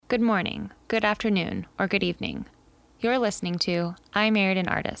Good morning, good afternoon, or good evening. You're listening to I Married an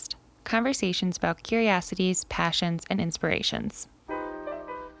Artist, conversations about curiosities, passions, and inspirations.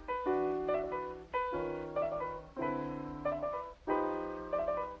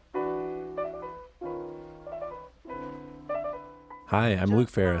 Hi, I'm Luke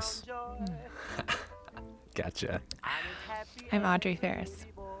Ferris. Gotcha. I'm Audrey Ferris.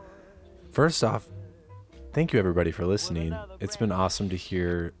 First off, thank you everybody for listening. It's been awesome to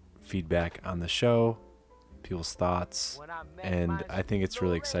hear feedback on the show, people's thoughts, and I think it's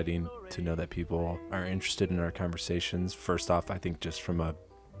really exciting to know that people are interested in our conversations. First off, I think just from a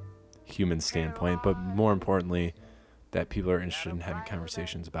human standpoint, but more importantly, that people are interested in having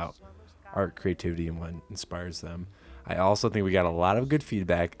conversations about art, creativity, and what inspires them. I also think we got a lot of good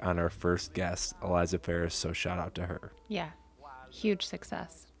feedback on our first guest, Eliza Ferris, so shout out to her. Yeah, huge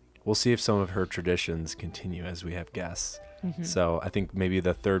success. We'll see if some of her traditions continue as we have guests. Mm-hmm. So I think maybe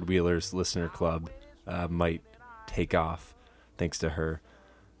the Third Wheelers Listener Club might take off thanks to her.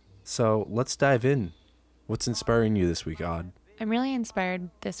 So let's dive in. What's inspiring you this week, Aud? I'm really inspired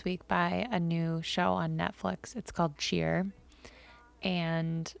this week by a new show on Netflix. It's called Cheer.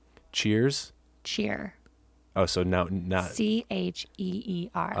 And Cheers? Cheer. Oh, so now not Cheer.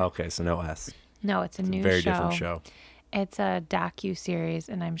 Okay, so no S. No, it's a new very show. Different show. It's a docu-series,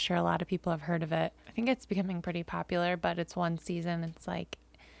 and I'm sure a lot of people have heard of it. I think it's becoming pretty popular, but it's one season. It's like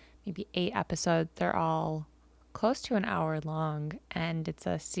maybe 8 episodes. They're all close to an hour long, and it's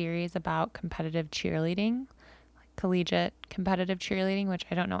a series about competitive cheerleading, like collegiate competitive cheerleading, which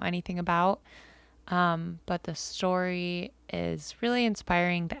I don't know anything about. But the story is really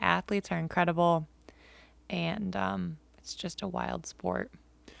inspiring. The athletes are incredible, and it's just a wild sport.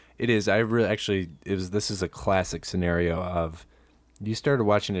 It is. This is a classic scenario of you started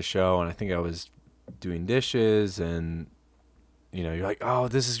watching a show and I think I was doing dishes and, you're like, oh,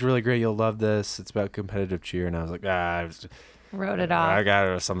 this is really great. You'll love this. It's about competitive cheer. And I was like, wrote it off. I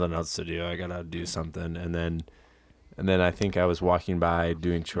got something else to do. I got to do something. And then I think I was walking by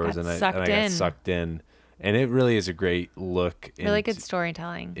doing chores and I got sucked in. And it really is a great look. Really good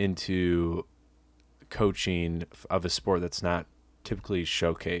storytelling. Into coaching of a sport that's not typically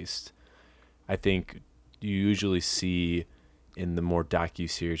showcased. I think you usually see in the more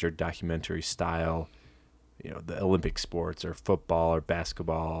docu-series or documentary style, the Olympic sports or football or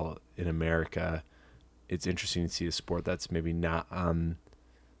basketball in America. It's interesting to see a sport that's maybe not on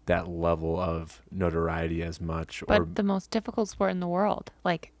that level of notoriety as much. But the most difficult sport in the world.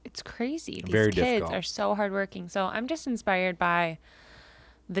 Like, it's crazy. These kids difficult. Are so hardworking. So I'm just inspired by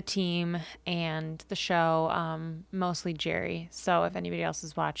the team and the show, mostly Jerry. So if anybody else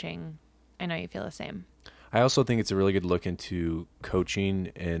is watching, I know you feel the same. I also think it's a really good look into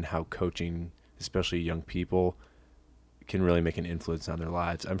coaching and how coaching, especially young people, can really make an influence on their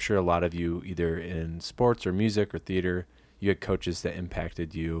lives. I'm sure a lot of you, either in sports or music or theater, you had coaches that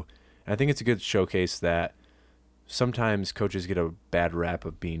impacted you. And I think it's a good showcase that sometimes coaches get a bad rap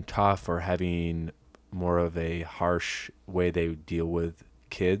of being tough or having more of a harsh way they deal with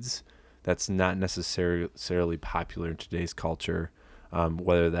kids. That's not necessarily popular in today's culture,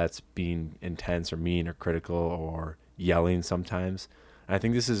 whether that's being intense or mean or critical or yelling sometimes. And I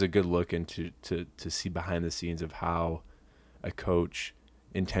think this is a good look into to see behind the scenes of how a coach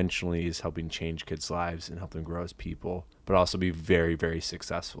intentionally is helping change kids' lives and help them grow as people, but also be very, very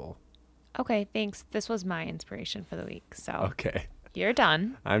successful. Okay, thanks. This was my inspiration for the week. So okay, you're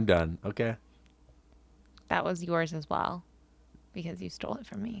done. I'm done. Okay. That was yours as well, because you stole it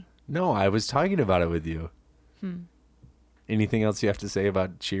from me. No, I was talking about it with you. Anything else you have to say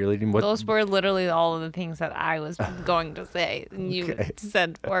about cheerleading? Those were literally all of the things that I was going to say, and you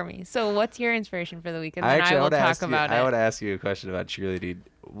said for me. So what's your inspiration for the week? And then I will talk about it. I would ask you a question about cheerleading.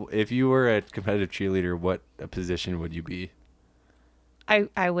 If you were a competitive cheerleader, what position would you be?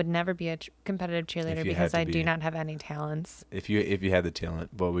 I would never be a competitive cheerleader because I do not have any talents. If you had the talent,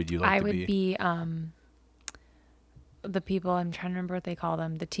 what would you like to be? I would be the people, I'm trying to remember what they call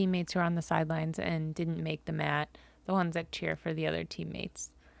them, the teammates who are on the sidelines and didn't make the mat, the ones that cheer for the other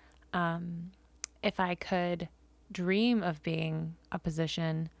teammates. If I could dream of being a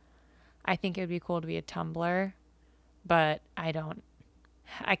position, I think it would be cool to be a tumbler, but I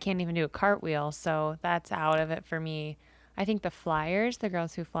can't even do a cartwheel, so that's out of it for me. I think the flyers, the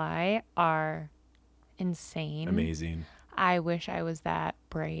girls who fly, are insane. Amazing. I wish I was that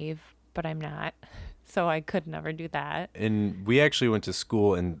brave, but I'm not. So I could never do that. And we actually went to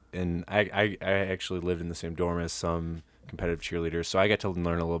school, and I actually lived in the same dorm as some competitive cheerleaders, so I got to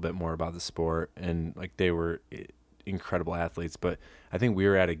learn a little bit more about the sport. And like, they were incredible athletes. But I think we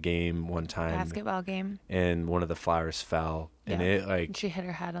were at a game one time, Basketball game. and one of the flowers fell, and And she hit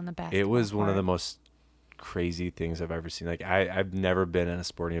her head on the basketball it was one of the court. most crazy things I've ever seen. Like I've never been in a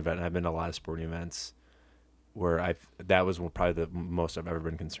sporting event, and I've been to a lot of sporting events where that was probably the most I've ever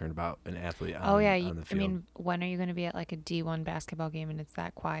been concerned about an athlete on, Oh yeah, on the I field. mean, when are you going to be at like a D1 basketball game and it's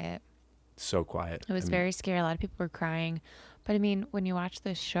that quiet? So quiet. It was very scary. A lot of people were crying. But I mean, when you watch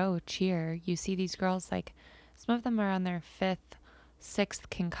this show, Cheer, you see these girls, like, some of them are on their 5th, 6th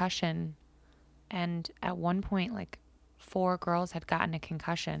concussion. And at one point, like, 4 girls had gotten a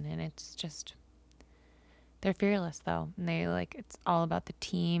concussion. And it's just, they're fearless, though. And they, like, it's all about the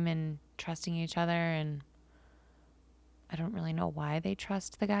team and trusting each other. And I don't really know why they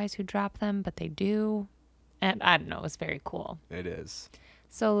trust the guys who drop them, but they do. And I don't know, it was very cool. It is.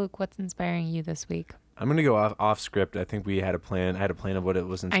 So, Luke, what's inspiring you this week? I'm gonna go off script. I think we had a plan. I had a plan of what it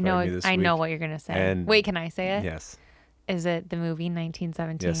was inspiring me this week. I know what you're gonna say. And wait, can I say it? Yes. Is it the movie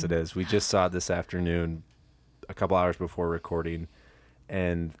 1917? Yes, it is. We just saw it this afternoon, a couple hours before recording,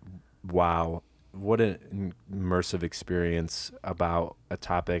 and wow, what an immersive experience about a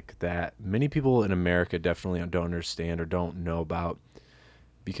topic that many people in America definitely don't understand or don't know about.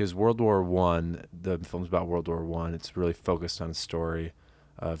 Because World War One, the film's about World War One. It's really focused on a story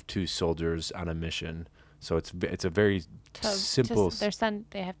of 2 soldiers on a mission. So it's a very simple.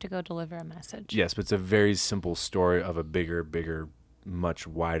 They have to go deliver a message. Yes, but it's a very simple story of a bigger, much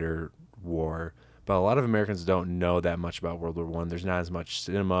wider war. But a lot of Americans don't know that much about World War One. There's not as much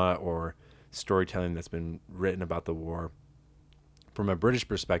cinema or storytelling that's been written about the war. From a British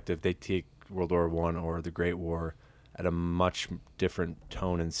perspective, they take World War One or the Great War at a much different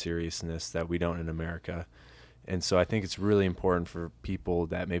tone and seriousness that we don't in America. And so I think it's really important for people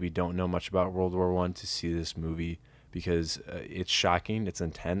that maybe don't know much about World War One to see this movie, because it's shocking, it's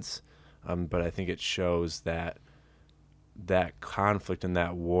intense, but I think it shows that conflict in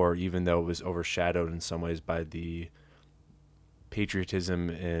that war, even though it was overshadowed in some ways by the patriotism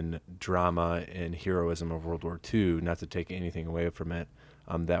and drama and heroism of World War II, not to take anything away from it,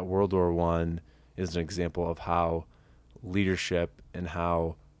 that World War One is an example of how leadership and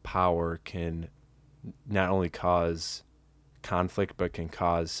how power can not only cause conflict, but can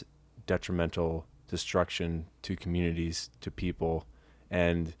cause detrimental destruction to communities, to people.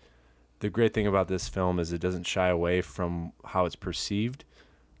 And the great thing about this film is it doesn't shy away from how it's perceived,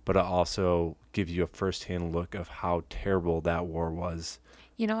 but it also gives you a firsthand look of how terrible that war was.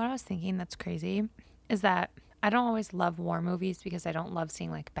 You know what I was thinking that's crazy is that I don't always love war movies because I don't love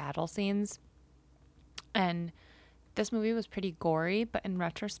seeing like battle scenes. And this movie was pretty gory, but in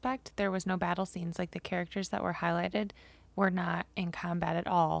retrospect, there was no battle scenes. Like, the characters that were highlighted were not in combat at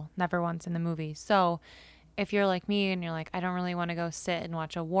all, never once in the movie. So if you're like me and you're like, I don't really want to go sit and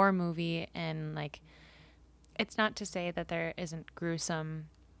watch a war movie, and like, it's not to say that there isn't gruesome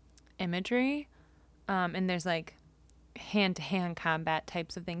imagery, and there's like hand-to-hand combat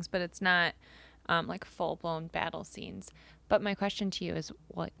types of things, but it's not like full-blown battle scenes. But my question to you is,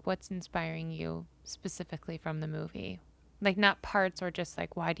 what's inspiring you specifically from the movie? Like, not parts, or just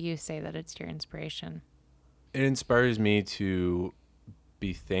like, why do you say that it's your inspiration? It inspires me to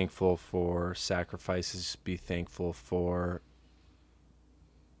be thankful for sacrifices, be thankful for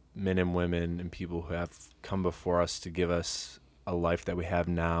men and women and people who have come before us to give us a life that we have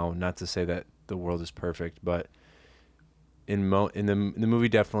now. Not to say that the world is perfect, but the movie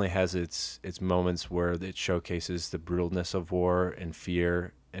definitely has its moments where it showcases the brutalness of war and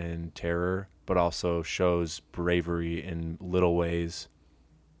fear and terror, but also shows bravery in little ways,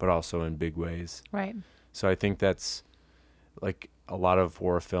 but also in big ways. Right. So I think that's, like a lot of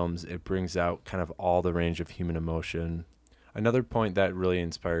war films, it brings out kind of all the range of human emotion. Another point that really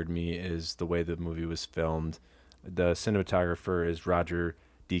inspired me is the way the movie was filmed. The cinematographer is Roger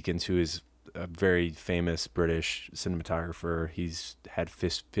Deakins, who is a very famous British cinematographer. He's had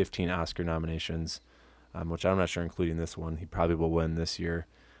 15 Oscar nominations, which I'm not sure including this one. He probably will win this year.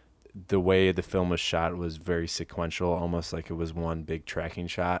 The way the film was shot was very sequential, almost like it was one big tracking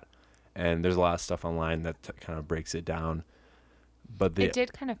shot. And there's a lot of stuff online that kind of breaks it down. But it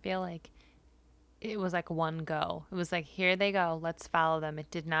did kind of feel like it was like one go. It was like, here they go, let's follow them.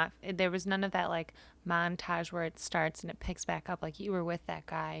 It did not, there was none of that like montage where it starts and it picks back up. Like, you were with that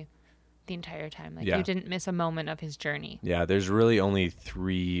guy the entire time. Like, you didn't miss a moment of his journey. Yeah, there's really only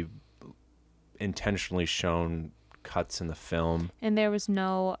 3 intentionally shown cuts in the film. And there was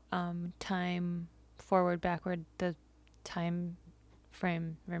no time forward, backward. The time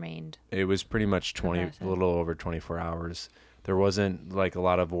frame remained. It was pretty much a little over 24 hours. There wasn't, like a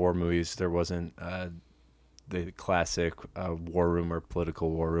lot of war movies, there wasn't the classic War Room or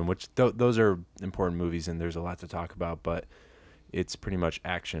Political War Room, which those are important movies and there's a lot to talk about, but it's pretty much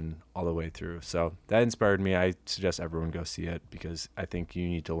action all the way through. So that inspired me. I suggest everyone go see it because I think you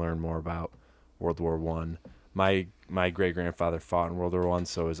need to learn more about World War One. My great-grandfather fought in World War One,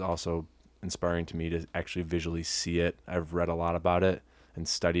 so it's also inspiring to me to actually visually see it. I've read a lot about it and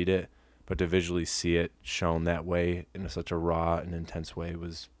studied it, but to visually see it shown that way in such a raw and intense way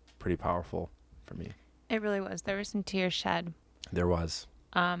was pretty powerful for me. It really was. There were some tears shed. There was.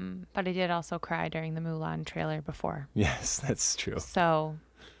 But I did also cry during the Mulan trailer before. Yes, that's true. So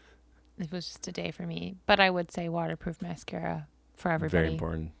it was just a day for me. But I would say waterproof mascara for everybody. Very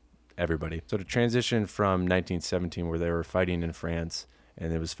important. Everybody. So to transition from 1917, where they were fighting in France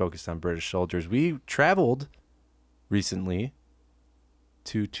and it was focused on British soldiers, we traveled recently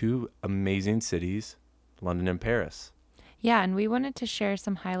to two amazing cities, London and Paris. Yeah, and we wanted to share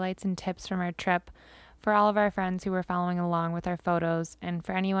some highlights and tips from our trip for all of our friends who were following along with our photos, and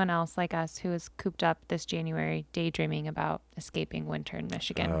for anyone else like us who is cooped up this January daydreaming about escaping winter in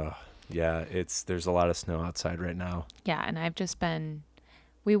Michigan. Yeah, there's a lot of snow outside right now. Yeah, and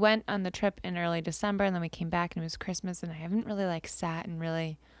we went on the trip in early December, and then we came back and it was Christmas, and I haven't really sat and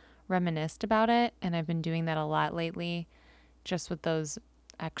really reminisced about it, and I've been doing that a lot lately, just with those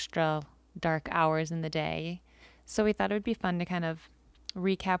extra dark hours in the day. So we thought it would be fun to kind of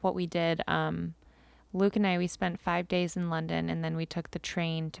recap what we did. Luke and I, we spent 5 days in London, and then we took the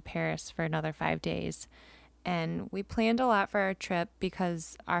train to Paris for another 5 days. And we planned a lot for our trip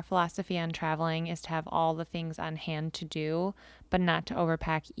because our philosophy on traveling is to have all the things on hand to do, but not to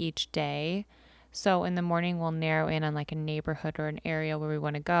overpack each day. So in the morning, we'll narrow in on a neighborhood or an area where we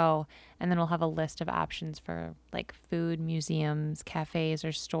want to go, and then we'll have a list of options for food, museums, cafes,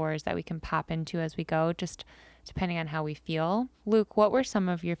 or stores that we can pop into as we go, just depending on how we feel. Luke, what were some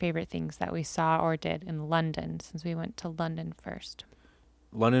of your favorite things that we saw or did in London, since we went to London first?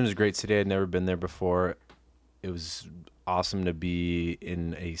 London is a great city. I'd never been there before. It was awesome to be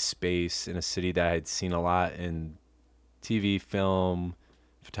in a space, in a city that I'd seen a lot in TV, film,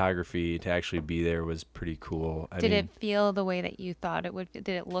 photography. To actually be there was pretty cool. Did it feel the way that you thought it would? Did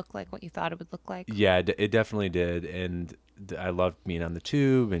it look like what you thought it would look like? Yeah, it definitely did. And I loved being on the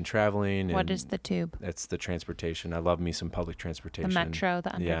tube and traveling. What is the tube? That's the transportation. I love me some public transportation. The metro,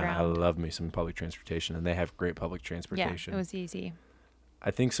 the underground. Yeah, I love me some public transportation, and they have great public transportation. Yeah, it was easy. I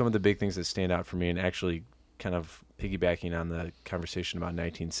think some of the big things that stand out for me, and actually kind of piggybacking on the conversation about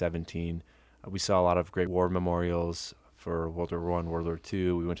 1917, we saw a lot of great war memorials for World War I, World War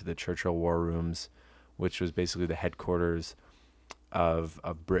II. We went to the Churchill War Rooms, which was basically the headquarters of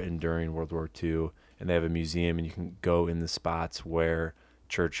Britain during World War II. And they have a museum, and you can go in the spots where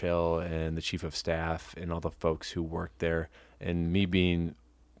Churchill and the chief of staff and all the folks who worked there. And me being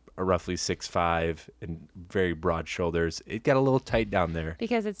a roughly 6'5" and very broad shoulders, it got a little tight down there.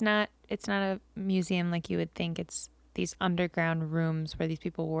 Because it's not a museum like you would think. It's these underground rooms where these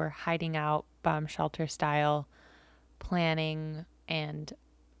people were hiding out, bomb shelter style, planning and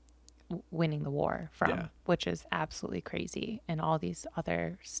winning the war from, which is absolutely crazy. And all these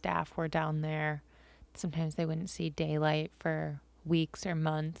other staff were down there. Sometimes they wouldn't see daylight for weeks or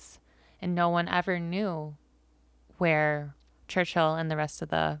months, and no one ever knew where Churchill and the rest of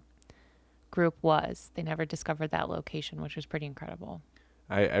the group was. They never discovered that location, which was pretty incredible.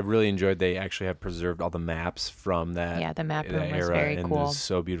 I really enjoyed they actually have preserved all the maps from that. Yeah, the map room was era, very and cool. it was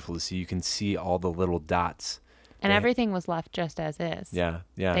so beautiful to see. You can see all the little dots. And everything was left just as is. Yeah.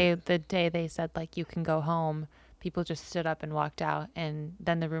 The day they said, you can go home, people just stood up and walked out, and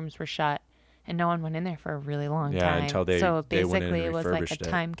then the rooms were shut, and no one went in there for a really long time. Yeah, until they So they went in basically, and it was like a refurbished it.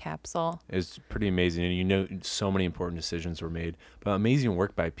 time capsule. It was pretty amazing. And so many important decisions were made. But amazing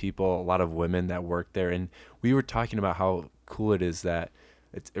work by people, a lot of women that worked there. And we were talking about how cool it is that,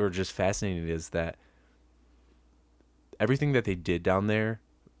 or just fascinating it is that everything that they did down there,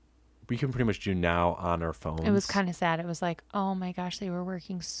 we can pretty much do now on our phones. It was kind of sad. It was oh my gosh, they were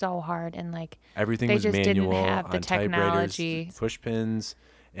working so hard, and everything they was just manual didn't have the on technology. typewriters, push pins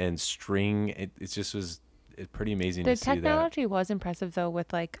and string. It just was pretty amazing to see that. The technology was impressive though, with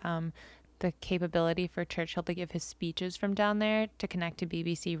the capability for Churchill to give his speeches from down there to connect to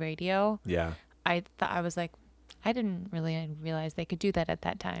BBC radio. Yeah. I was I didn't really realize they could do that at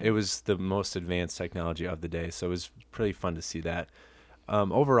that time. It was the most advanced technology of the day, so it was pretty fun to see that.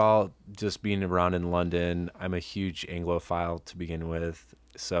 Overall, just being around in London, I'm a huge Anglophile to begin with,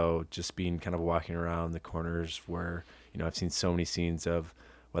 so just being kind of walking around the corners where, I've seen so many scenes of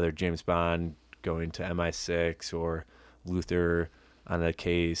whether James Bond going to MI6 or Luther on a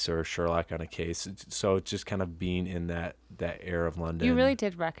case or Sherlock on a case. So it's just kind of being in that era of London. You really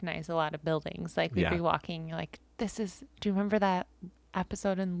did recognize a lot of buildings. Like we'd Yeah. be walking, you're like, do you remember that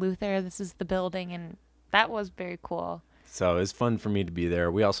episode in Luther? This is the building. And that was very cool. So it was fun for me to be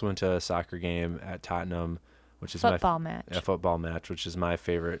there. We also went to a soccer game at Tottenham, which is a football match, which is my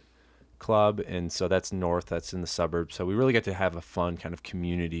favorite club. And so that's north, that's in the suburbs. So we really get to have a fun kind of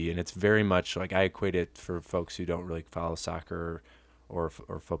community. And it's very much like, I equate it for folks who don't really follow soccer or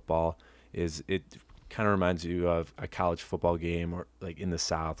football, is it kind of reminds you of a college football game, or like in the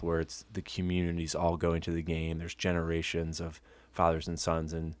South, where it's the communities all going to the game. There's generations of fathers and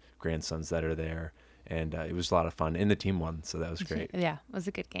sons and grandsons that are there. And it was a lot of fun. And the team won, so that was great. Yeah, it was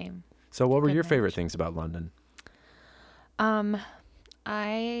a good game. So what were Good your match. favorite things about London?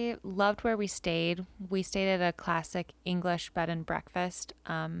 I loved where we stayed. We stayed at a classic English bed and breakfast.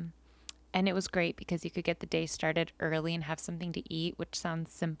 And it was great because you could get the day started early and have something to eat, which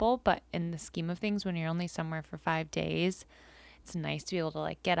sounds simple, but in the scheme of things, when you're only somewhere for 5 days, it's nice to be able to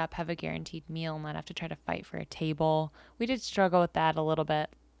like get up, have a guaranteed meal, and not have to try to fight for a table. We did struggle with that a little bit,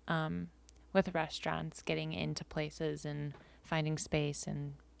 with restaurants, getting into places and finding space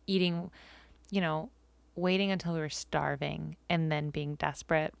and eating, waiting until we were starving and then being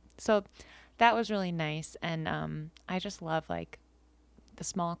desperate. So that was really nice. And I just love like the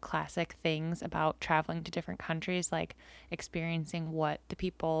small classic things about traveling to different countries, like experiencing what the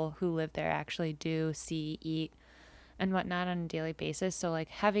people who live there actually do, see, eat, and whatnot on a daily basis. So like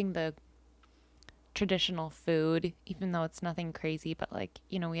having the traditional food, even though it's nothing crazy, but like,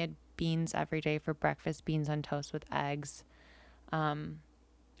 we had beans every day for breakfast, beans on toast with eggs.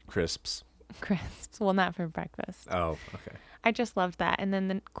 Crisps. Well, not for breakfast. Oh, okay. I just loved that. And then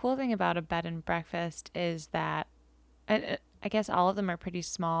the cool thing about a bed and breakfast is that I guess all of them are pretty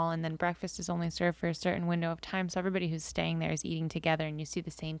small, and then breakfast is only served for a certain window of time. So everybody who's staying there is eating together, and you see the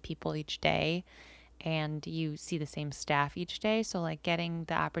same people each day, and you see the same staff each day. So like getting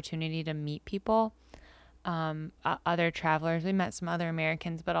the opportunity to meet people, other travelers. We met some other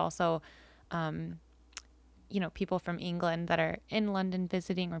Americans, but also, people from England that are in London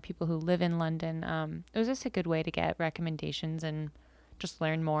visiting, or people who live in London. It was just a good way to get recommendations and just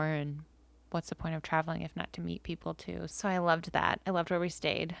learn more. And what's the point of traveling if not to meet people too? So I loved that. I loved where we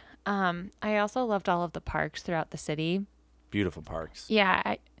stayed. I also loved all of the parks throughout the city. Beautiful parks.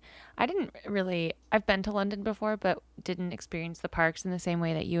 Yeah, I didn't really, I've been to London before, but didn't experience the parks in the same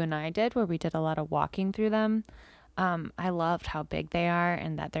way that you and I did, where we did a lot of walking through them. I loved how big they are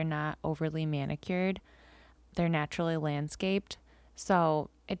and that they're not overly manicured. They're naturally landscaped. So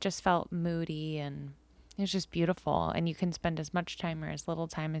it just felt moody, and it was just beautiful. And you can spend as much time or as little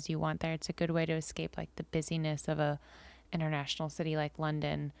time as you want there. It's a good way to escape like the busyness of a international city like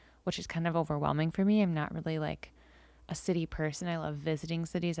London, which is kind of overwhelming for me. I'm not really like a city person. I love visiting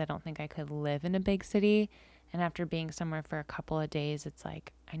cities. I don't think I could live in a big city. And after being somewhere for a couple of days, it's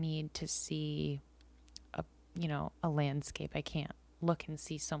like I need to see a landscape. I can't look and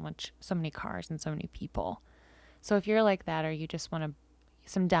see so many cars and so many people. So if you're like that, or you just want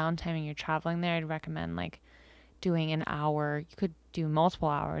some downtime and you're traveling there, I'd recommend like doing an hour. You could do multiple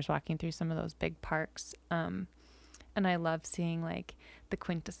hours walking through some of those big parks. And I love seeing like the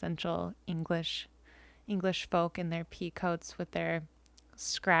quintessential English folk in their pea coats with their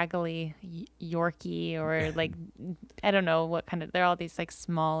scraggly Yorkie, or like, I don't know what kind of, they're all these like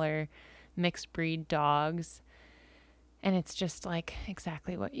smaller mixed breed dogs. And it's just like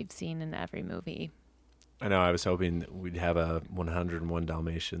exactly what you've seen in every movie. I know. I was hoping we'd have a 101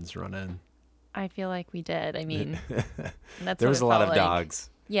 Dalmatians run in. I feel like we did. I mean, that's there was a lot of like. dogs.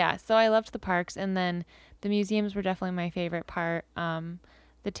 Yeah. So I loved the parks, and then the museums were definitely my favorite part.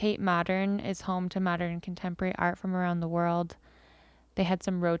 The Tate Modern is home to modern and contemporary art from around the world. They had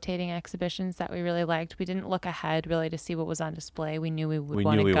some rotating exhibitions that we really liked. We didn't look ahead really to see what was on display. We knew we would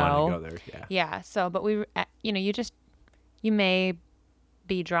want to go. We wanted to go there. Yeah. Yeah. So, but we, you may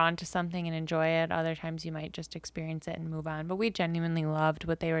be drawn to something and enjoy it. Other times you might just experience it and move on. But we genuinely loved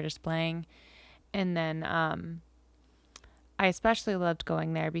what they were displaying. And then I especially loved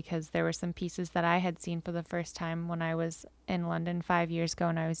going there because there were some pieces that I had seen for the first time when I was in London 5 years ago,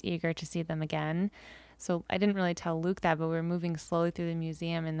 and I was eager to see them again. So I didn't really tell Luke that, but we were moving slowly through the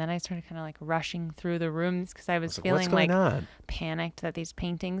museum, and then I started kind of like rushing through the rooms because I was feeling like panicked that these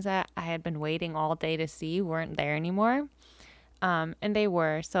paintings that I had been waiting all day to see weren't there anymore. And they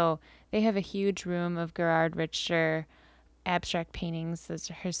were. So they have a huge room of Gerhard Richter abstract paintings. Those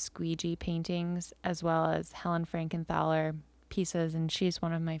are her squeegee paintings, as well as Helen Frankenthaler pieces, and she's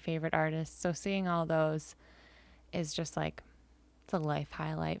one of my favorite artists. So seeing all those is just like It's a life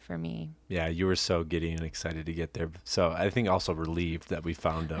highlight for me. Yeah, you were so giddy and excited to get there. So I think also relieved that we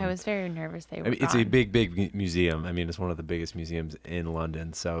found them. I was very nervous they were I mean, it's gone. a big museum. I mean, it's one of the biggest museums in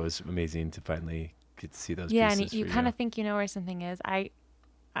London. So it was amazing to finally get to see those Yeah, pieces. and you kind of think you know where something is. I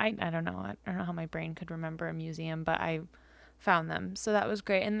don't know. I don't know how my brain could remember a museum, but I found them. So that was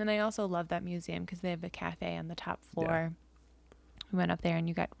great. And then I also love that museum because they have a cafe on the top floor. We went up there and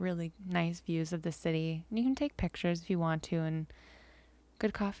you got really nice views of the city. And you can take pictures if you want to, and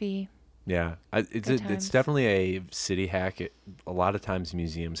good coffee. Yeah, it's definitely a city hack. A lot of times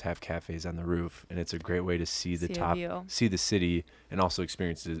museums have cafes on the roof, and it's a great way to see the top, see the city, and also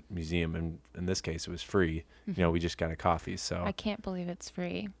experience the museum. And in this case, it was free. You know, we just got a coffee, so I can't believe it's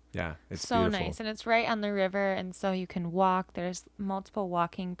free. Yeah, it's so beautiful. Nice, and it's right on the river, and so you can walk. There's multiple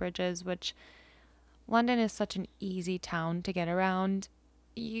walking bridges, which London is such an easy town to get around.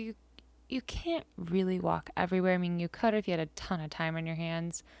 You can't really walk everywhere. I mean, you could if you had a ton of time on your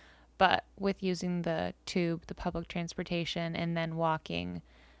hands. But with using the tube, the public transportation, and then walking,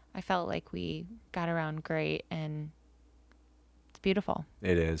 I felt like we got around great, and it's beautiful.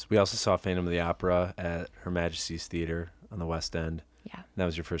 It is. We also saw Phantom of the Opera at Her Majesty's Theater on the West End. Yeah. And that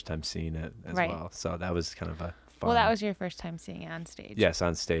was your first time seeing it as well. So that was kind of a fun. Well, that was your first time seeing it on stage. Yes,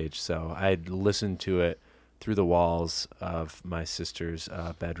 on stage. So I'd listened to it through the walls of my sister's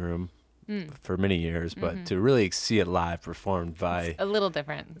bedroom for many years, but to really see it live performed by it's a little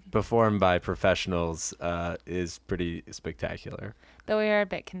different. Performed by professionals is pretty spectacular. Though we are a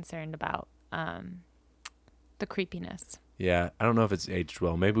bit concerned about the creepiness. Yeah, I don't know if it's aged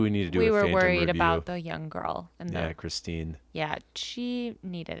well. Maybe we need to do. We a were Phantom worried review. about the young girl and Christine. Yeah, she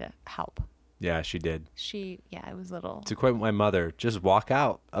needed help. Yeah, she did. It was little. To quote my mother, just walk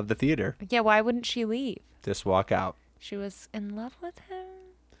out of the theater. Yeah, why wouldn't she leave? Just walk out. She was in love with him.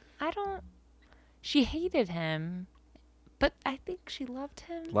 She hated him, but I think she loved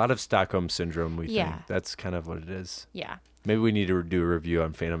him. A lot of Stockholm Syndrome, we think. That's kind of what it is. Yeah. Maybe we need to do a review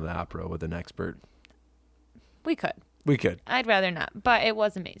on Phantom of the Opera with an expert. We could. I'd rather not, but it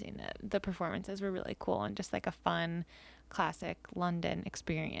was amazing. The performances were really cool and just like a fun, classic London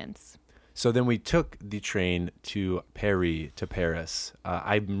experience. So then we took the train to Paris.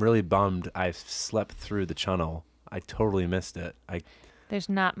 I'm really bummed I slept through the Channel. I totally missed it. There's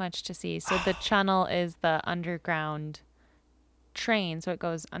not much to see. So the Channel is the underground train, so it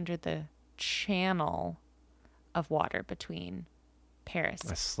goes under the channel of water between Paris.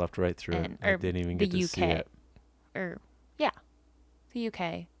 I slept right through it. I didn't even get to see it. The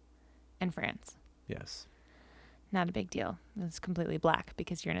UK and France. Yes. Not a big deal. It's completely black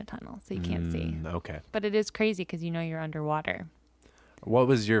because you're in a tunnel, so you can't see. Okay. But it is crazy because you're underwater. What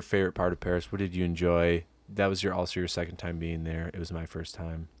was your favorite part of Paris? What did you enjoy? That was also your second time being there. It was my first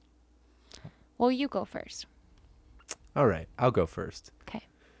time. Well, you go first. All right, I'll go first. Okay.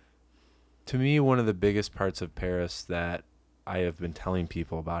 To me, one of the biggest parts of Paris that I have been telling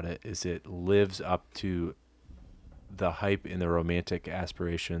people about it is it lives up to the hype and the romantic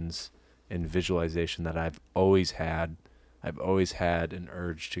aspirations and visualization that I've always had. I've always had an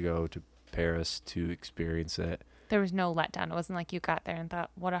urge to go to Paris to experience it. There was no letdown. It wasn't like you got there and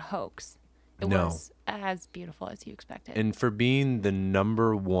thought, what a hoax. It was as beautiful as you expected. And for being the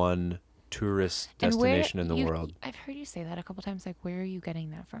number one tourist destination in the world. I've heard you say that a couple times. Like, where are you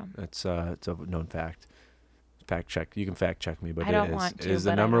getting that from? It's a known fact. Fact check. You can fact check me, but I don't want to. It is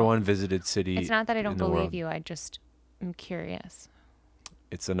the number one visited city. It's not that I don't believe you. I just am curious.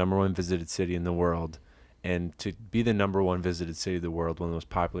 It's the number one visited city in the world. And to be the number one visited city of the world, one of the most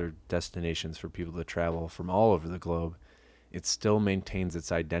popular destinations for people to travel from all over the globe, it still maintains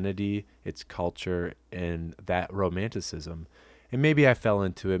its identity, its culture, and that romanticism. And maybe I fell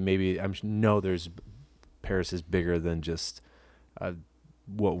into it. Maybe Paris is bigger than just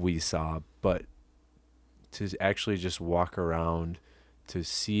what we saw. But to actually just walk around, to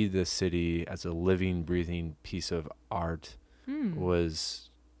see the city as a living, breathing piece of art was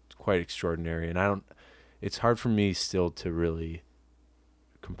quite extraordinary. And it's hard for me still to really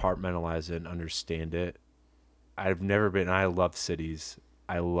compartmentalize it and understand it. I love cities.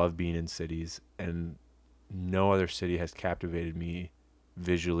 I love being in cities, and no other city has captivated me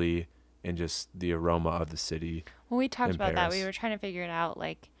visually and just the aroma of the city. Well, we talked about that. We were trying to figure it out.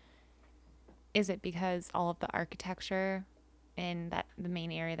 Like, is it because all of the architecture in the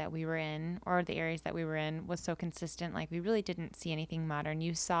main area that we were in, or the areas that we were in, was so consistent? Like, we really didn't see anything modern.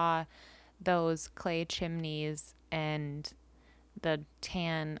 You saw those clay chimneys and the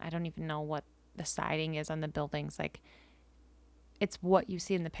tan, I don't even know what the siding is on the buildings. Like, it's what you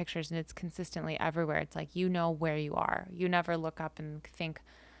see in the pictures, and it's consistently everywhere. It's like, where you are. You never look up and think,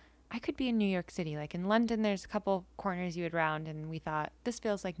 I could be in New York City. Like in London, there's a couple corners you would round, and we thought, this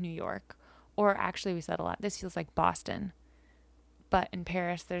feels like New York. Or actually, we said a lot, this feels like Boston. But in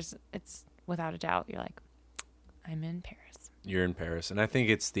Paris, it's without a doubt, you're like, I'm in Paris. You're in Paris. And I think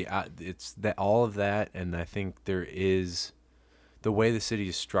it's that all of that. And I think there is the way the city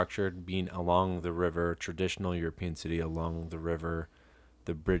is structured, being along the river, traditional European city along the river,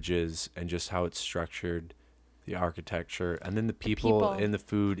 the bridges, and just how it's structured, the architecture, and then the people and the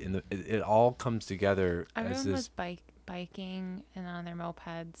food, and it all comes together. Everyone was biking and on their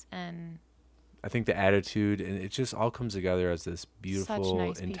mopeds, and I think the attitude, and it just all comes together as this beautiful,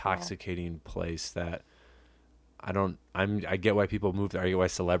 nice intoxicating place that I get why people move there. I get why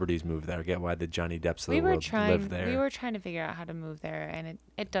celebrities move there. I get why the Johnny Depps of the world live there. We were trying to figure out how to move there, and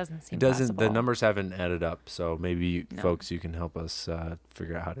it doesn't seem possible. The numbers haven't added up, so maybe folks, you can help us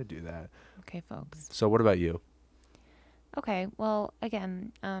figure out how to do that. Okay, folks. So what about you? Okay, well,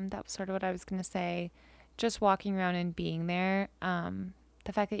 again, that was sort of what I was going to say. Just walking around and being there,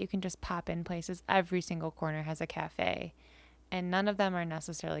 the fact that you can just pop in places, every single corner has a cafe, and none of them are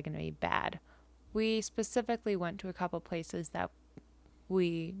necessarily going to be bad. We specifically went to a couple places that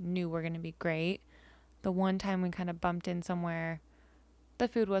we knew were going to be great. The one time we kind of bumped in somewhere, the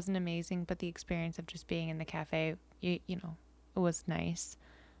food wasn't amazing, but the experience of just being in the cafe, you know, it was nice.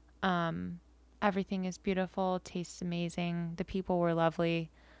 Everything is beautiful, tastes amazing. The people were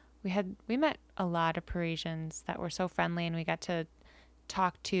lovely. We met a lot of Parisians that were so friendly, and we got to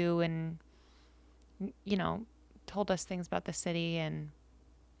talk to and, you know, told us things about the city, and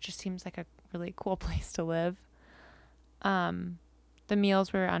it just seems like a really cool place to live. The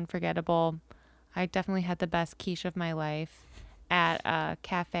meals were unforgettable. I definitely had the best quiche of my life at a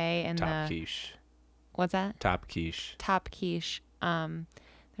cafe in Top quiche. What's that? Top quiche. Top quiche.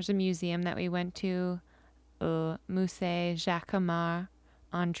 There's a museum that we went to, Musée Jacquemart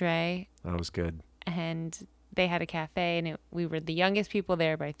André. That was good. And they had a cafe, and we were the youngest people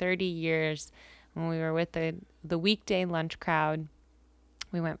there by 30 years. When we were with the weekday lunch crowd,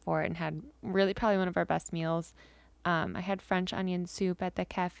 we went for it and had really probably one of our best meals. I had French onion soup at the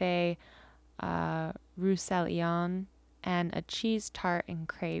cafe, Rousselion, and a cheese tart and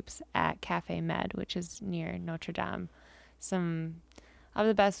crepes at Cafe Med, which is near Notre Dame. Some of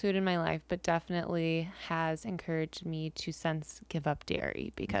the best food in my life, but definitely has encouraged me to since give up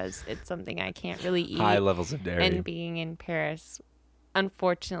dairy, because it's something I can't really eat. High levels of dairy. And being in Paris,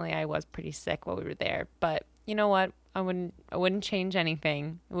 unfortunately, I was pretty sick while we were there. But you know what? I wouldn't change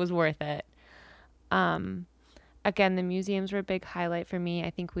anything. It was worth it. Again, the museums were a big highlight for me. I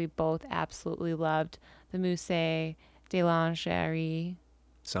think we both absolutely loved the Musée de l'Orangerie.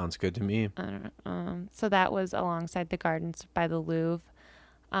 Sounds good to me. I don't know. So that was alongside the gardens by the Louvre.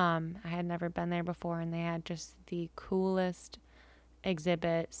 I had never been there before, and they had just the coolest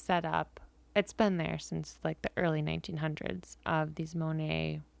exhibit set up. It's been there since like the early 1900s of these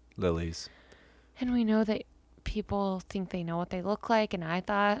Monet lilies. And we know that people think they know what they look like, and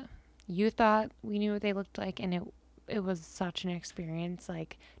you thought we knew what they looked like, and it was such an experience,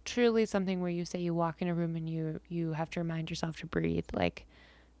 like truly something where you say you walk in a room and you have to remind yourself to breathe. Like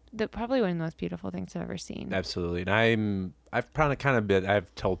probably one of the most beautiful things I've ever seen. Absolutely. And I've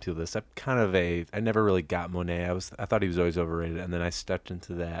told people this. I never really got Monet. I thought he was always overrated, and then I stepped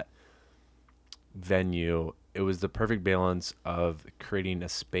into that venue. It was the perfect balance of creating a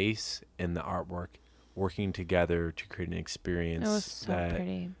space and the artwork working together to create an experience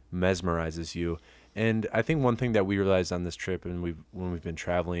pretty. Mesmerizes you. And I think one thing that we realized on this trip, and when we've been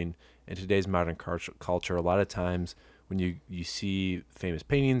traveling in today's modern culture, a lot of times when you see famous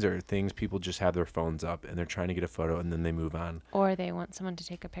paintings or things, people just have their phones up and they're trying to get a photo and then they move on. Or they want someone to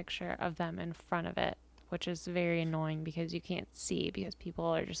take a picture of them in front of it, which is very annoying because you can't see, because people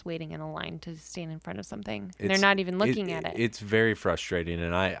are just waiting in a line to stand in front of something. They're not even looking at it. It's very frustrating,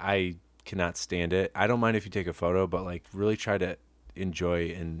 and I cannot stand it. I don't mind if you take a photo, but like really try to enjoy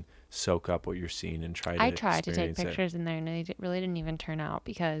and soak up what you're seeing and try to I tried to take pictures in there, and they really didn't even turn out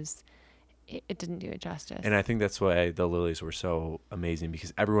because it didn't do it justice. And I think that's why the lilies were so amazing,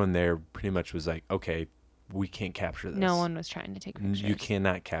 because everyone there pretty much was like, okay, we can't capture this. No one was trying to take pictures. You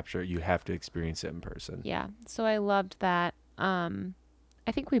cannot capture it. You have to experience it in person. Yeah. So I loved that.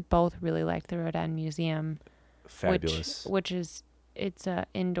 I think we both really liked the Rodin Museum. Fabulous. Which is, it's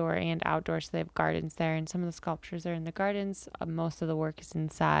indoor and outdoor, so they have gardens there, and some of the sculptures are in the gardens. Most of the work is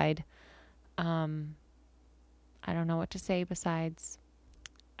inside. I don't know what to say besides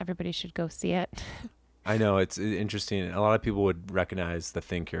everybody should go see it. I know, it's interesting. A lot of people would recognize The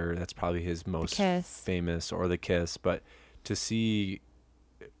Thinker. That's probably his most famous, or The Kiss. But to see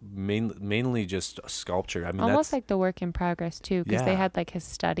mainly just sculpture. I mean, almost that's like the work in progress too, because they yeah, had like his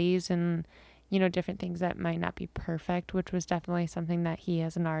studies and different things that might not be perfect, which was definitely something that he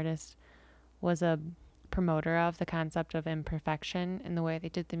as an artist was a promoter of, the concept of imperfection. And the way they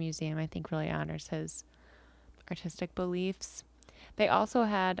did the museum, I think, really honors his artistic beliefs. They also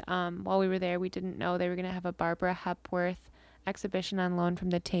had, while we were there, we didn't know they were going to have a Barbara Hepworth exhibition on loan from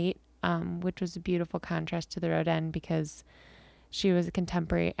the Tate, which was a beautiful contrast to the Rodin because she was a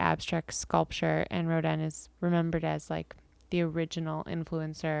contemporary abstract sculpture, and Rodin is remembered as like the original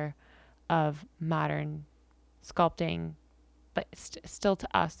influencer of modern sculpting, but still to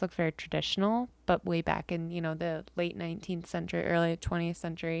us look very traditional. But way back in the late 19th century, early 20th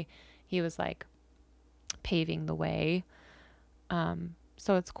century, he was like paving the way.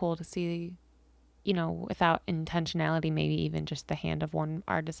 So it's cool to see, without intentionality, maybe even just the hand of one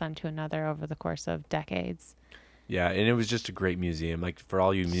artist onto another over the course of decades. yeah, and it was just a great museum. Like for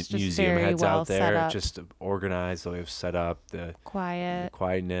all you museum very heads well out set there, up. just organized, the way it was set up, the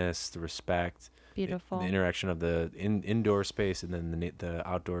quietness, the respect, Beautiful. the interaction of the indoor space and then the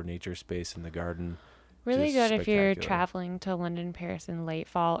outdoor nature space in the garden. Really Just good if you're spectacular. traveling to London, Paris in late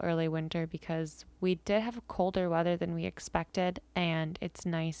fall, early winter, because we did have colder weather than we expected, and it's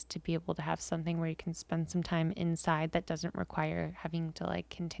nice to be able to have something where you can spend some time inside that doesn't require having to like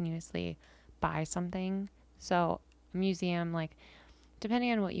continuously buy something. So a museum, like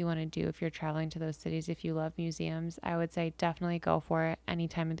depending on what you want to do, if you're traveling to those cities, if you love museums, I would say definitely go for it any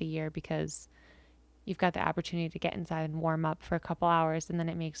time of the year because you've got the opportunity to get inside and warm up for a couple hours, and then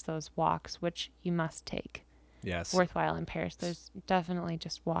it makes those walks, which you must take, Yes. worthwhile in Paris. There's definitely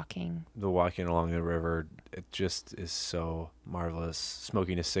just walking. The walking along the river, it just is so marvelous.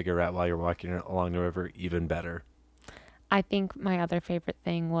 Smoking a cigarette while you're walking along the river, even better. I think my other favorite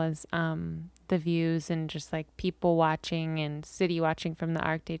thing was the views and just like people watching and city watching from the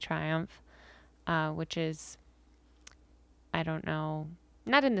Arc de Triomphe, which is, I don't know,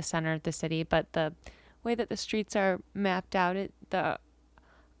 not in the center of the city, but the way that the streets are mapped out, the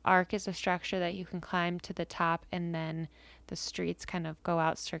arc is a structure that you can climb to the top, and then the streets kind of go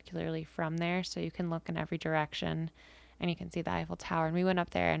out circularly from there, so you can look in every direction and you can see the Eiffel Tower. And we went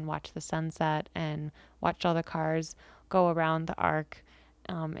up there and watched the sunset and watched all the cars go around the arc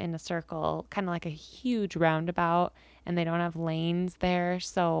in a circle, kind of like a huge roundabout, and they don't have lanes there,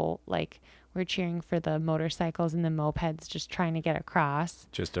 so like we're cheering for the motorcycles and the mopeds just trying to get across.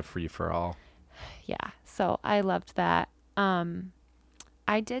 Just a free for all. Yeah, so I loved that.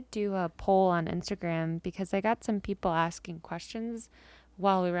 I did do a poll on Instagram because I got some people asking questions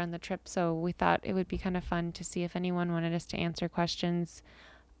while we were on the trip, so we thought it would be kind of fun to see if anyone wanted us to answer questions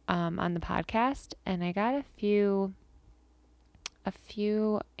on the podcast, and I got a few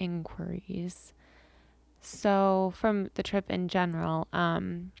inquiries. So from the trip in general,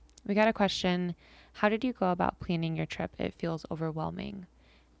 we got a question: how did you go about planning your trip? It feels overwhelming.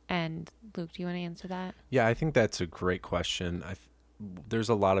 And Luke, do you want to answer that? Yeah, I think that's a great question. There's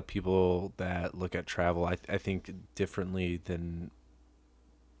a lot of people that look at travel, I think, differently than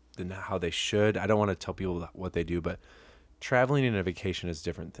how they should. I don't want to tell people what they do, but traveling and a vacation is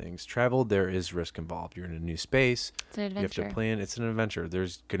different things. Travel, there is risk involved. You're in a new space. It's an adventure. You have to plan. It's an adventure.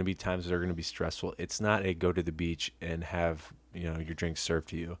 There's going to be times that are going to be stressful. It's not a go to the beach and have your drinks served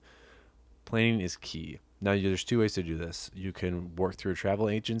to you. Planning is key. Now, there's two ways to do this. You can work through a travel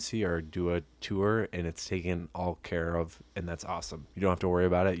agency or do a tour, and it's taken all care of, and that's awesome. You don't have to worry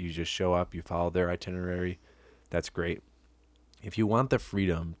about it. You just show up. You follow their itinerary. That's great. If you want the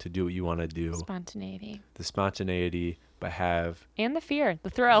freedom to do what you want to do, the spontaneity, but have... and the fear, the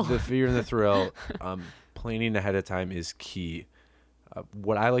thrill. The fear and the thrill. Planning ahead of time is key.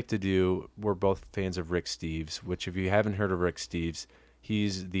 What I like to do, we're both fans of Rick Steves, which if you haven't heard of Rick Steves,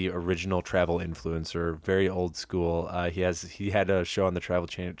 he's the original travel influencer, very old school. He had a show on the Travel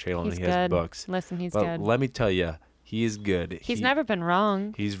Channel, and he has books. Listen, he's but good. Let me tell you, he is good. He's never been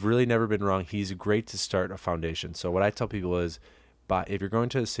wrong. He's really never been wrong. He's great to start a foundation. So what I tell people is, if you're going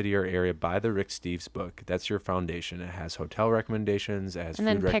to a city or area, buy the Rick Steves book. That's your foundation. It has hotel recommendations, it has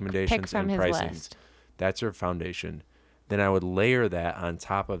food recommendations, and pricing. List. That's your foundation. Then I would layer that on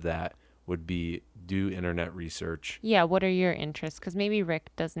top of that would be do internet research. Yeah, what are your interests? Because maybe Rick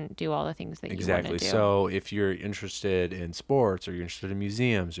doesn't do all the things that you want to do. So if you're interested in sports, or you're interested in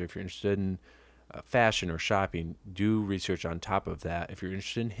museums, or if you're interested in fashion or shopping, do research on top of that. If you're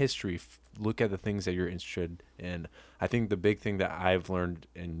interested in history, look at the things that you're interested in. I think the big thing that I've learned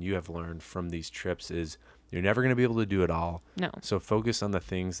and you have learned from these trips is you're never going to be able to do it all. No. So focus on the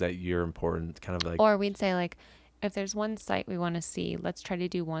things that you're important, kind of like... Or we'd say like, if there's one site we want to see, let's try to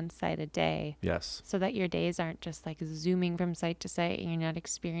do one site a day. Yes. So that your days aren't just like zooming from site to site and you're not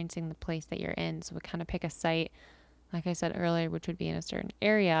experiencing the place that you're in. So we kind of pick a site, like I said earlier, which would be in a certain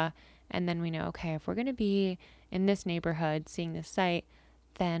area. And then we know, okay, if we're going to be in this neighborhood seeing this site,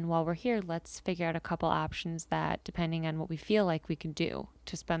 then while we're here, let's figure out a couple options that, depending on what we feel like we can do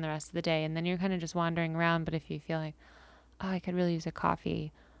to spend the rest of the day. And then you're kind of just wandering around. But if you feel like, oh, I could really use a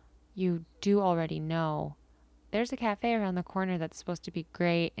coffee, you do already know there's a cafe around the corner that's supposed to be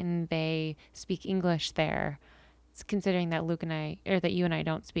great and they speak English there. It's considering that that you and I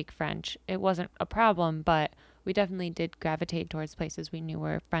don't speak French, it wasn't a problem, but we definitely did gravitate towards places we knew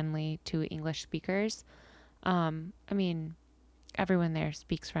were friendly to English speakers. I mean, everyone there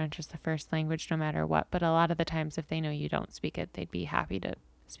speaks French as the first language no matter what, but a lot of the times if they know you don't speak it, they'd be happy to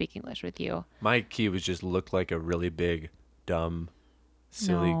speak English with you. My key was just look like a really big, dumb,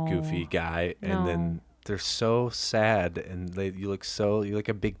 silly, goofy guy, and then they're so sad, and you look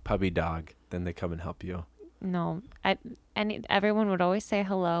a big puppy dog. Then they come and help you. No, everyone would always say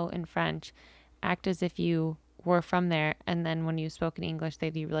hello in French, act as if you were from there, and then when you spoke in English,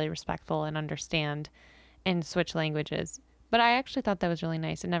 they'd be really respectful and understand, and switch languages. But I actually thought that was really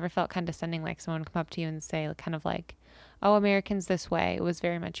nice. It never felt condescending, like someone would come up to you and say, kind of like, "Oh, Americans this way." It was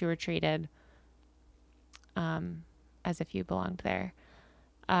very much you were treated as if you belonged there.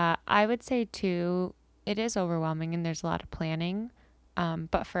 I would say too, it is overwhelming and there's a lot of planning.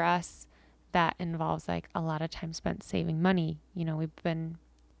 But for us, that involves like a lot of time spent saving money. You know, we've been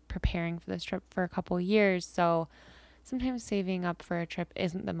preparing for this trip for a couple of years. So sometimes saving up for a trip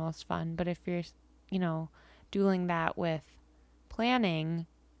isn't the most fun. But if you're, dueling that with planning,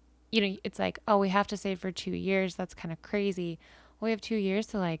 it's like, oh, we have to save for 2 years. That's kind of crazy. Well, we have 2 years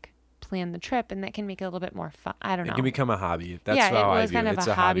to like plan the trip, and that can make it a little bit more fun. I don't know. It can become a hobby. That's how I view it. It's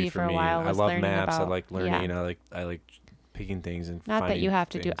a hobby for me. I love maps. I like learning. I like picking things and not that you have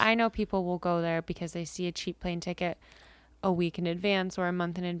to things. do. I know people will go there because they see a cheap plane ticket a week in advance or a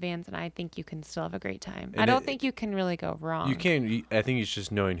month in advance, and I think you can still have a great time. I don't think you can really go wrong. You can. I think it's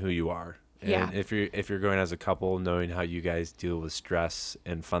just knowing who you are. And if you're going as a couple, knowing how you guys deal with stress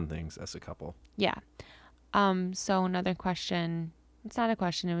and fun things as a couple. Yeah. So another question. It's not a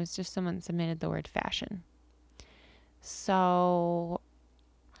question. It was just someone submitted the word fashion. So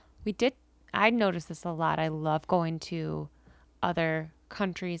I noticed this a lot. I love going to other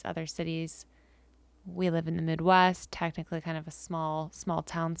countries, other cities. We live in the Midwest, technically kind of a small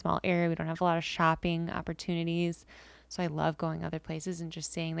town, small area. We don't have a lot of shopping opportunities. So I love going other places and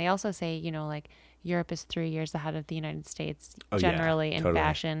just seeing. They also say, like Europe is 3 years ahead of the United States generally in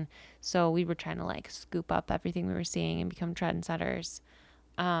fashion. So we were trying to like scoop up everything we were seeing and become trendsetters.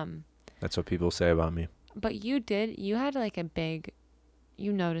 That's what people say about me. But you had like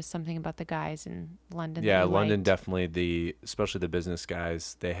you noticed something about the guys in London. Yeah, London definitely, especially the business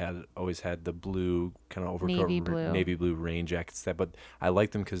guys, they always had the blue kind of overcoat, navy blue rain jackets. But I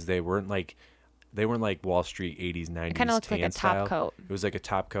liked them because they weren't like Wall Street 80s, 90s. It kind of looked like a top coat. It was like a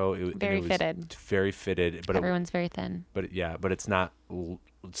top coat. Very fitted. Very fitted. But everyone's very thin. But it's not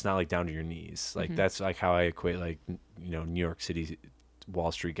like down to your knees. Like that's like how I equate like, New York City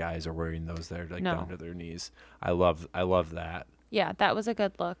Wall Street guys are wearing those that are like down to their knees. I love that. Yeah, that was a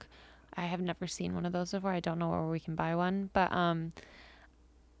good look. I have never seen one of those before. I don't know where we can buy one. But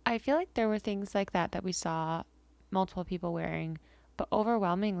I feel like there were things like that we saw multiple people wearing. But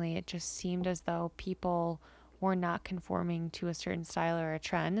overwhelmingly, it just seemed as though people were not conforming to a certain style or a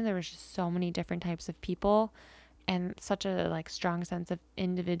trend. And there was just so many different types of people and such a like strong sense of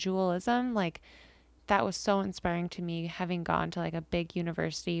individualism. Like that was so inspiring to me, having gone to like a big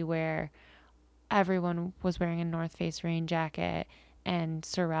university where everyone was wearing a North Face rain jacket and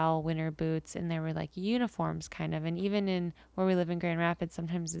Sorel winter boots, and there were like uniforms kind of. And even in where we live in Grand Rapids,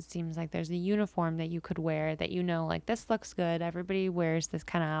 sometimes it seems like there's a uniform that you could wear that like this looks good. Everybody wears this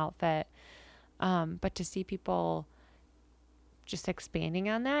kind of outfit. But to see people just expanding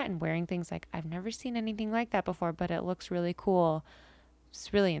on that and wearing things like I've never seen anything like that before, but it looks really cool.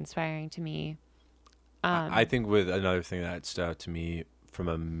 It's really inspiring to me. I think with another thing that stood out to me from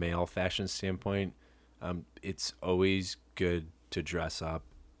a male fashion standpoint, it's always good to dress up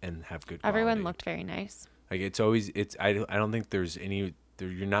and have good quality. Everyone looked very nice. Like I don't think there's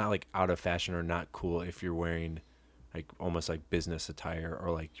you're not like out of fashion or not cool if you're wearing like almost like business attire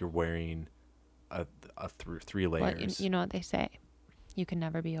or like you're wearing a three layers. Well, you know what they say, you can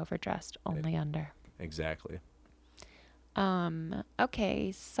never be overdressed, only under. Exactly.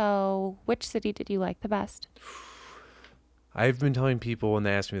 Okay, so which city did you like the best? I've been telling people when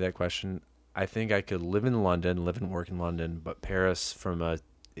they ask me that question, I think I could live and work in London, but Paris from a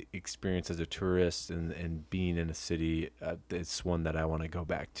experience as a tourist and being in a city, it's one that I want to go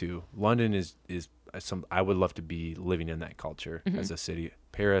back to. London is I would love to be living in that culture as a city.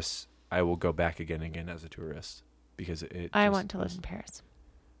 Paris, I will go back again and again as a tourist because I want to live in Paris.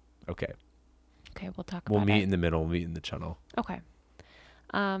 Okay. Okay, we'll talk about it. We'll meet in the middle. We'll meet in the channel. Okay.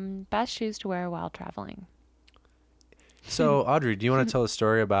 Best shoes to wear while traveling. So, Audrey, do you want to tell a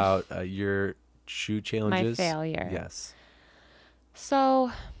story about your shoe challenges? My failure. Yes.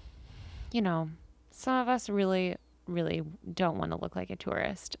 So, some of us really, really don't want to look like a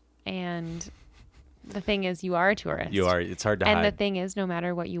tourist. And the thing is, you are a tourist. You are. It's hard to hide. And the thing is, no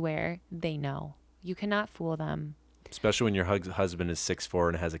matter what you wear, they know. You cannot fool them. Especially when your husband is 6'4"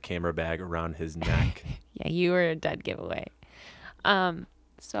 and has a camera bag around his neck. Yeah, you were a dead giveaway.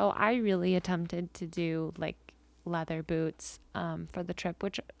 So I really attempted to do like leather boots for the trip,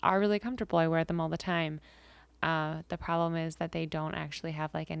 which are really comfortable. I wear them all the time. The problem is that they don't actually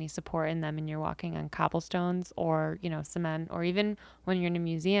have like any support in them, and you're walking on cobblestones or, cement, or even when you're in a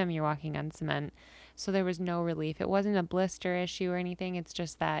museum, you're walking on cement. So there was no relief. It wasn't a blister issue or anything. It's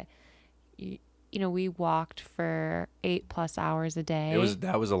just that, we walked for 8+ hours a day.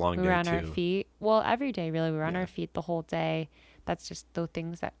 That was a long day too. We were on our feet. Well, every day really. We were on our feet the whole day. That's just the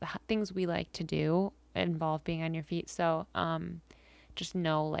things we like to do involve being on your feet. So, just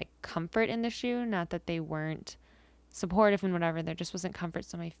no like comfort in the shoe. Not that they weren't supportive and whatever. There just wasn't comfort.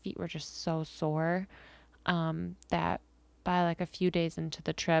 So my feet were just so sore, that by like a few days into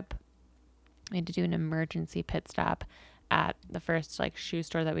the trip, I had to do an emergency pit stop at the first like shoe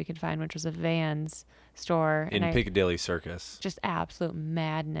store that we could find, which was a Vans store in Piccadilly Circus. Just absolute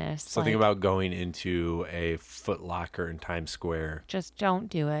madness. Something about going into a Foot Locker in Times Square. Just don't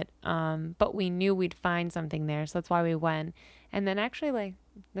do it. But we knew we'd find something there, so that's why we went. And then actually, like,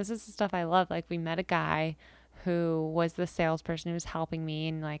 this is the stuff I love. Like, we met a guy who was the salesperson who was helping me,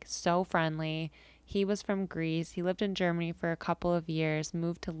 and like so friendly. He was from Greece. He lived in Germany for a couple of years,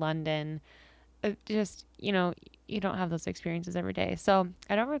 moved to London. Just, you don't have those experiences every day. So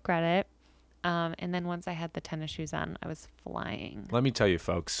I don't regret it. And then once I had the tennis shoes on, I was flying. Let me tell you,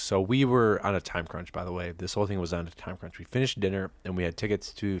 folks. So we were on a time crunch, by the way. This whole thing was on a time crunch. We finished dinner, and we had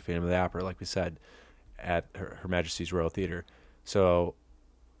tickets to Phantom of the Opera, like we said, at Her Majesty's Royal Theater. So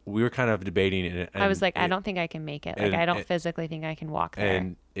we were kind of debating. And I was like, I don't think I can make it. Like, I don't physically think I can walk there.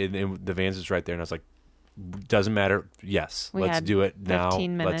 And the Vans was right there, and I was like, doesn't matter. Yes, let's do it now.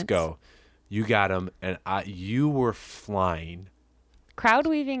 15 minutes. Let's go. You got them, and you were flying. Crowd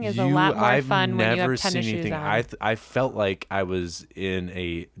weaving is a lot more fun when you have tennis shoes on. I felt like I was in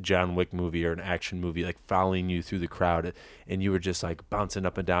a John Wick movie or an action movie, like following you through the crowd, and you were just like bouncing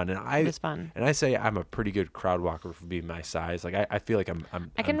up and down. And it was fun. And I say I'm a pretty good crowd walker for being my size. Like I feel like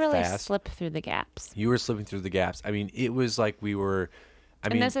I can really fast. slip through the gaps. You were slipping through the gaps. I mean, it was like we were.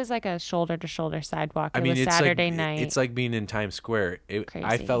 And this is like a shoulder-to-shoulder sidewalk. It was Saturday night. It's like being in Times Square.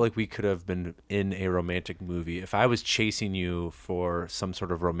 I felt like we could have been in a romantic movie. If I was chasing you for some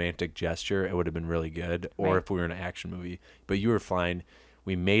sort of romantic gesture, it would have been really good. Or if we were in an action movie. But you were flying.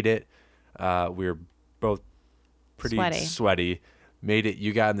 We made it. We were both pretty sweaty. Made it.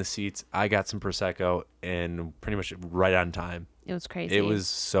 You got in the seats. I got some Prosecco. And pretty much right on time. It was crazy. It was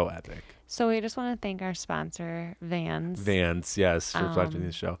so epic. So we just want to thank our sponsor, Vans. Vans, yes, for sponsoring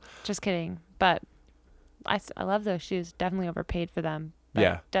the show. Just kidding. But I love those shoes. Definitely overpaid for them. But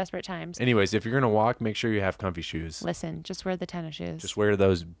yeah. Desperate times. Anyways, if you're going to walk, make sure you have comfy shoes. Listen, just wear the tennis shoes. Just wear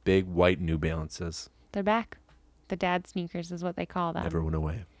those big white New Balances. They're back. The dad sneakers is what they call them. Never went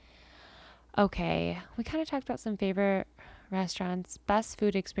away. Okay. We kind of talked about some favorite restaurants, best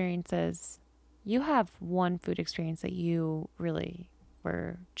food experiences. You have one food experience that you really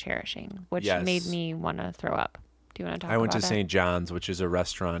were cherishing, which made me want to throw up. Do you want to talk about it? I went to St. John's, which is a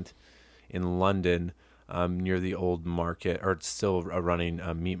restaurant in London near the old market, or it's still a running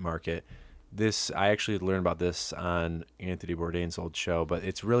meat market. I actually learned about this on Anthony Bourdain's old show, but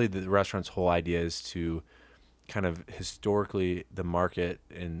it's really the restaurant's whole idea is to kind of historically the market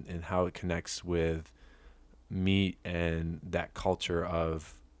and how it connects with meat and that culture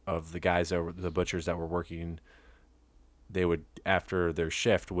of the guys the butchers that were working. They would, after their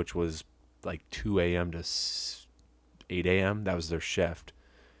shift, which was like 2 a.m. to 8 a.m., that was their shift.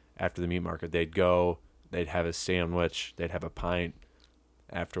 After the meat market, they'd have a sandwich, they'd have a pint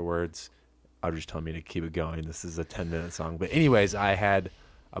afterwards. Audrey's telling me to keep it going. This is a 10-minute song. But anyways, I had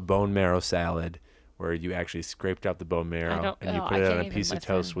a bone marrow salad where you actually scraped out the bone marrow and you put it on a piece of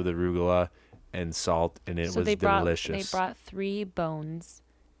toast with arugula and salt, and it was delicious. They brought 3 bones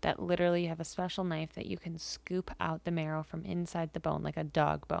that literally have a special knife that you can scoop out the marrow from inside the bone, like a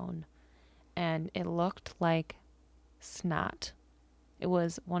dog bone. And it looked like snot. It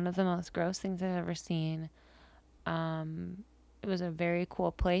was one of the most gross things I've ever seen. It was a very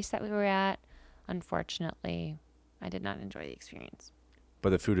cool place that we were at. Unfortunately, I did not enjoy the experience.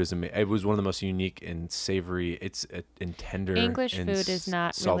 But the food is amazing. It was one of the most unique and savory. It's and tender. English and food is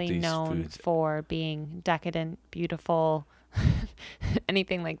not really known for being decadent, beautiful,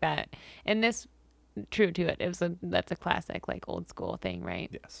 anything like that. And this, true to it, that's a classic, like old school thing, right?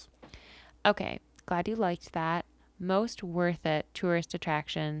 Yes. Okay, glad you liked that. Most worth it tourist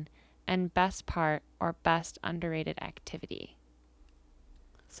attraction and best part or best underrated activity.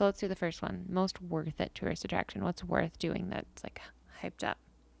 So let's do the first one. Most worth it tourist attraction. What's worth doing that's like hyped up?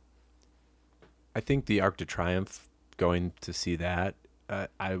 I think the Arc de Triomphe, going to see that.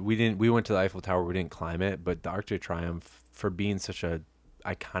 We went to the Eiffel Tower. We didn't climb it, but the Arc de Triomphe, for being such a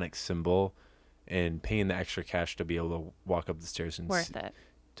iconic symbol and paying the extra cash to be able to walk up the stairs and worth it.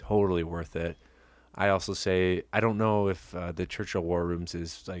 Totally worth it. I also say, I don't know if the Churchill War Rooms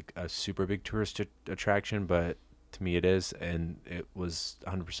is like a super big tourist attraction, but to me it is, and it was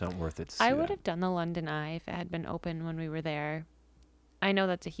 100% worth it. I would have done the London Eye if it had been open when we were there. I know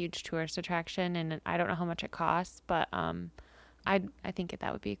that's a huge tourist attraction, and I don't know how much it costs, but I think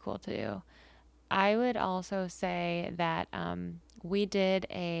that would be cool to do. I would also say that we did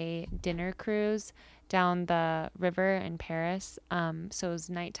a dinner cruise down the river in Paris. So it was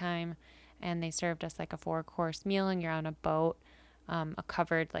nighttime, and they served us like a 4-course meal, and you're on a boat, a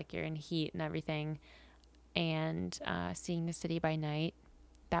covered, like you're in heat and everything, and seeing the city by night.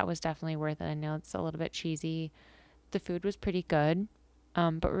 That was definitely worth it. I know it's a little bit cheesy. The food was pretty good,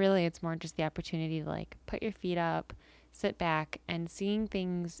 but really it's more just the opportunity to like put your feet up, sit back, and seeing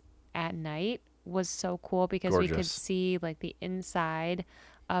things at night was so cool because Gorgeous. We could see like the inside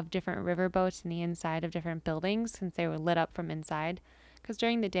of different riverboats and the inside of different buildings since they were lit up from inside. Because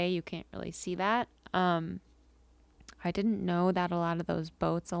during the day you can't really see that. I didn't know that a lot of those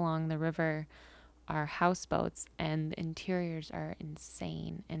boats along the river are houseboats, and the interiors are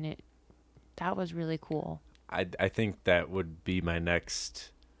insane, and that was really cool. I think that would be my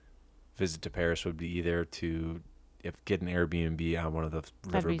next visit to Paris, would be either to get an Airbnb on one of the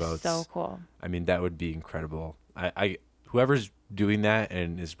river boats. That'd be so cool. I mean, that would be incredible. I whoever's doing that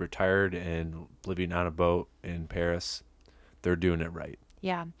and is retired and living on a boat in Paris, they're doing it right.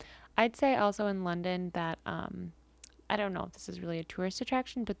 Yeah. I'd say also in London that I don't know if this is really a tourist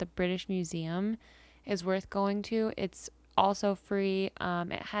attraction, but the British Museum is worth going to. It's also free.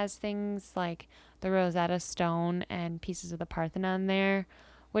 It has things like the Rosetta Stone and pieces of the Parthenon there,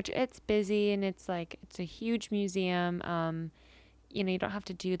 which it's busy, and it's a huge museum. You don't have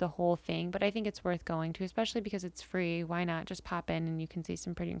to do the whole thing, but I think it's worth going to, especially because it's free. Why not just pop in and you can see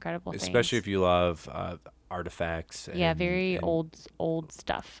some pretty incredible things. Especially if you love artifacts. Very old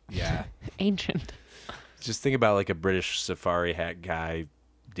stuff. Yeah. Ancient. Just think about like a British safari hat guy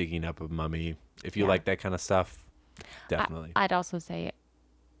digging up a mummy. If you like that kind of stuff, definitely. I'd also say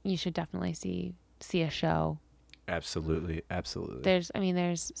you should definitely see a show. Absolutely.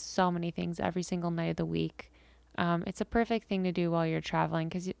 There's so many things every single night of the week. It's a perfect thing to do while you're traveling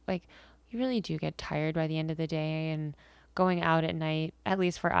because you really do get tired by the end of the day, and going out at night, at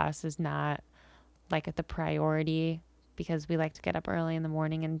least for us, is not like the priority because we like to get up early in the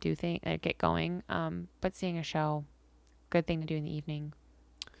morning and get going. But seeing a show, good thing to do in the evening.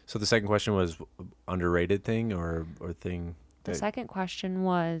 So the second question was underrated thing or thing. The second question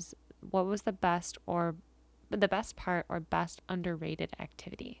was, what was the best part or best underrated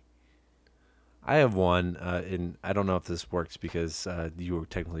activity? I have one, and I don't know if this works because you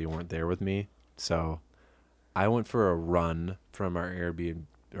technically weren't there with me. So I went for a run from our Airbnb,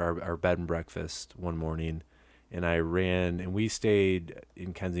 our bed and breakfast one morning, and I ran, and we stayed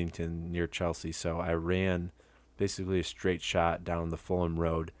in Kensington near Chelsea. So I ran basically a straight shot down the Fulham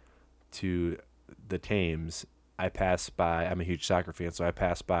Road to the Thames. I passed by, I'm a huge soccer fan, so I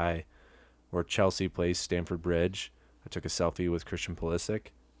passed by where Chelsea plays Stamford Bridge. I took a selfie with Christian Pulisic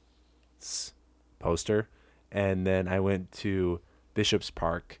poster, and then I went to Bishop's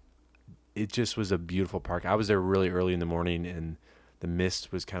Park. It just was a beautiful park. I was there really early in the morning, and the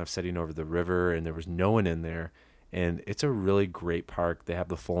mist was kind of setting over the river, and there was no one in there. And it's a really great park. They have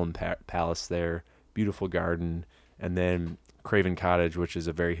the Fulham Palace there, beautiful garden, and then Craven Cottage, which is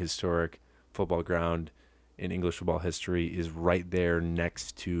a very historic football ground in English football history, is right there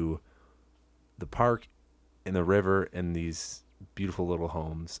next to the park and the river and these beautiful little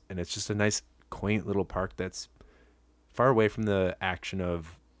homes. And it's just a nice, quaint little park that's far away from the action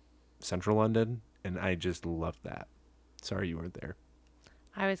of central London, and I just loved that. Sorry you weren't there.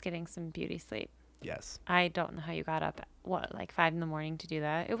 I was getting some beauty sleep. Yes. I don't know how you got up at 5 a.m. to do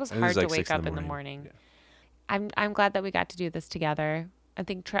that. It was hard to wake up in the morning. Yeah. I'm glad that we got to do this together. I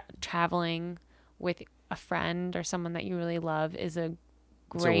think traveling with a friend or someone that you really love is a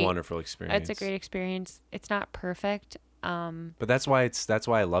It's a wonderful experience. It's a great experience. It's not perfect. But that's why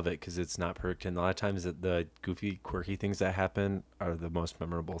I love it, because it's not perfect, and a lot of times the goofy, quirky things that happen are the most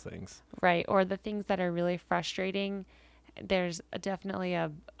memorable things. Right, or the things that are really frustrating. There's definitely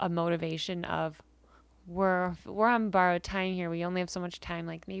a motivation of we're on borrowed time here. We only have so much time.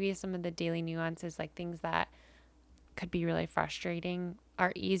 Like maybe some of the daily nuances, like things that could be really frustrating,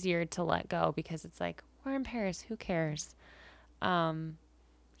 are easier to let go because it's like we're in Paris. Who cares?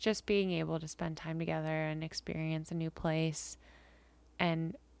 Just being able to spend time together and experience a new place.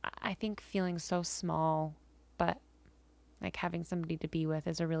 And I think feeling so small, but like having somebody to be with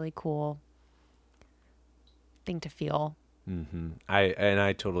is a really cool thing to feel. Mm-hmm.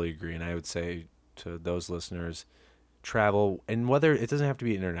 I totally agree. And I would say to those listeners, travel, and whether it doesn't have to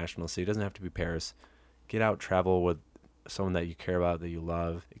be international city, it doesn't have to be Paris. Get out, travel with someone that you care about, that you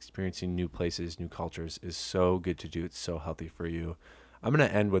love. Experiencing new places, new cultures is so good to do. It's so healthy for you. I'm going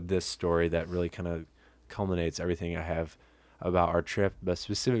to end with this story that really kind of culminates everything I have about our trip, but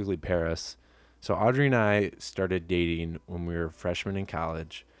specifically Paris. So Audrey and I started dating when we were freshmen in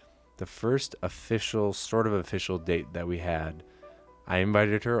college. The first sort of official date that we had, I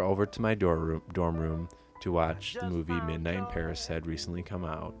invited her over to my dorm room to watch the movie Midnight in Paris had recently come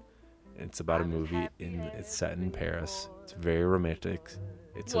out. It's about a movie it's set in Paris. It's very romantic.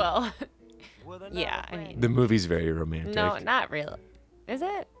 Yeah, I mean, the movie's very romantic. No, not really. Is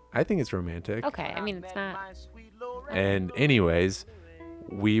it? I think it's romantic. Okay, I mean, it's not. And anyways,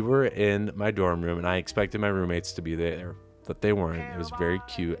 we were in my dorm room, and I expected my roommates to be there, but they weren't. It was very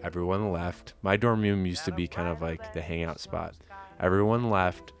cute. Everyone left. My dorm room used to be kind of like the hangout spot. Everyone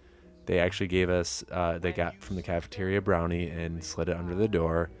left. They actually gave us, they got from the cafeteria brownie and slid it under the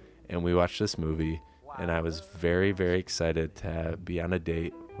door, and we watched this movie. And I was very, very excited to be on a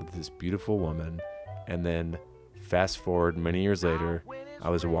date with this beautiful woman. And then fast forward many years later, I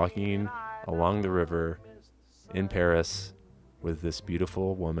was walking along the river in Paris with this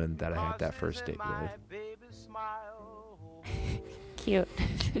beautiful woman that I had that first date with. Cute.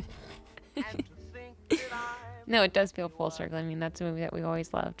 No, it does feel full circle. I mean, that's a movie that we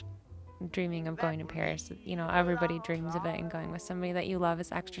always loved. Dreaming of going to Paris. You know, everybody dreams of it, and going with somebody that you love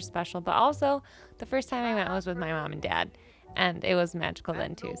is extra special. But also, the first time I went was with my mom and dad, and it was magical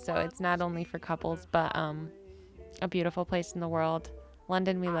then too. So it's not only for couples, but a beautiful place in the world.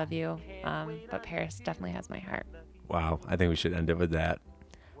 London, we love you, but Paris definitely has my heart. Wow, I think we should end it with that.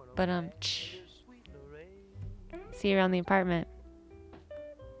 But see you around the apartment.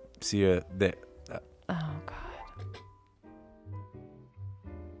 See you there. Oh God.